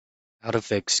How to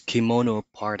fix Kemono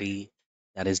Party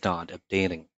that is not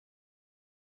updating.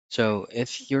 So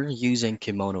if you're using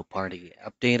Kemono Party,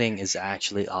 updating is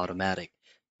actually automatic.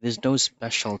 There's no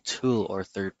special tool or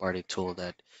third-party tool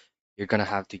that you're gonna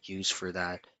have to use for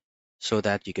that so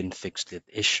that you can fix the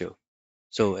issue.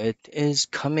 So it is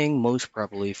coming most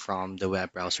probably from the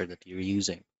web browser that you're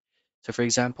using. So for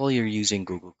example, you're using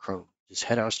Google Chrome. Just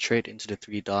head out straight into the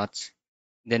three dots,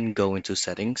 then go into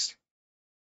settings.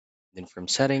 Then from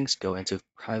settings, go into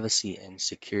privacy and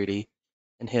security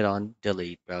and hit on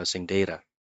delete browsing data.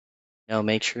 Now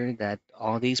make sure that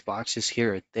all these boxes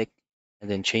here are ticked and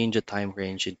then change the time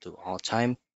range into all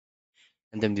time.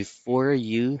 And then before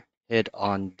you hit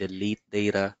on delete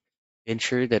data,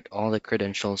 ensure that all the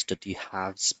credentials that you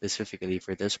have specifically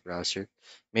for this browser,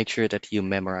 make sure that you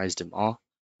memorize them all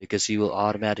because you will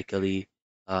automatically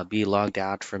be logged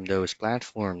out from those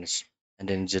platforms and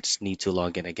then just need to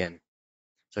log in again.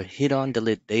 So hit on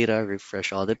delete data,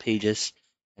 refresh all the pages,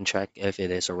 and check if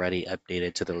it is already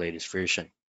updated to the latest version.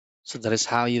 So that is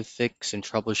how you fix and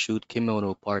troubleshoot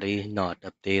Kimono Party not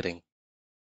updating.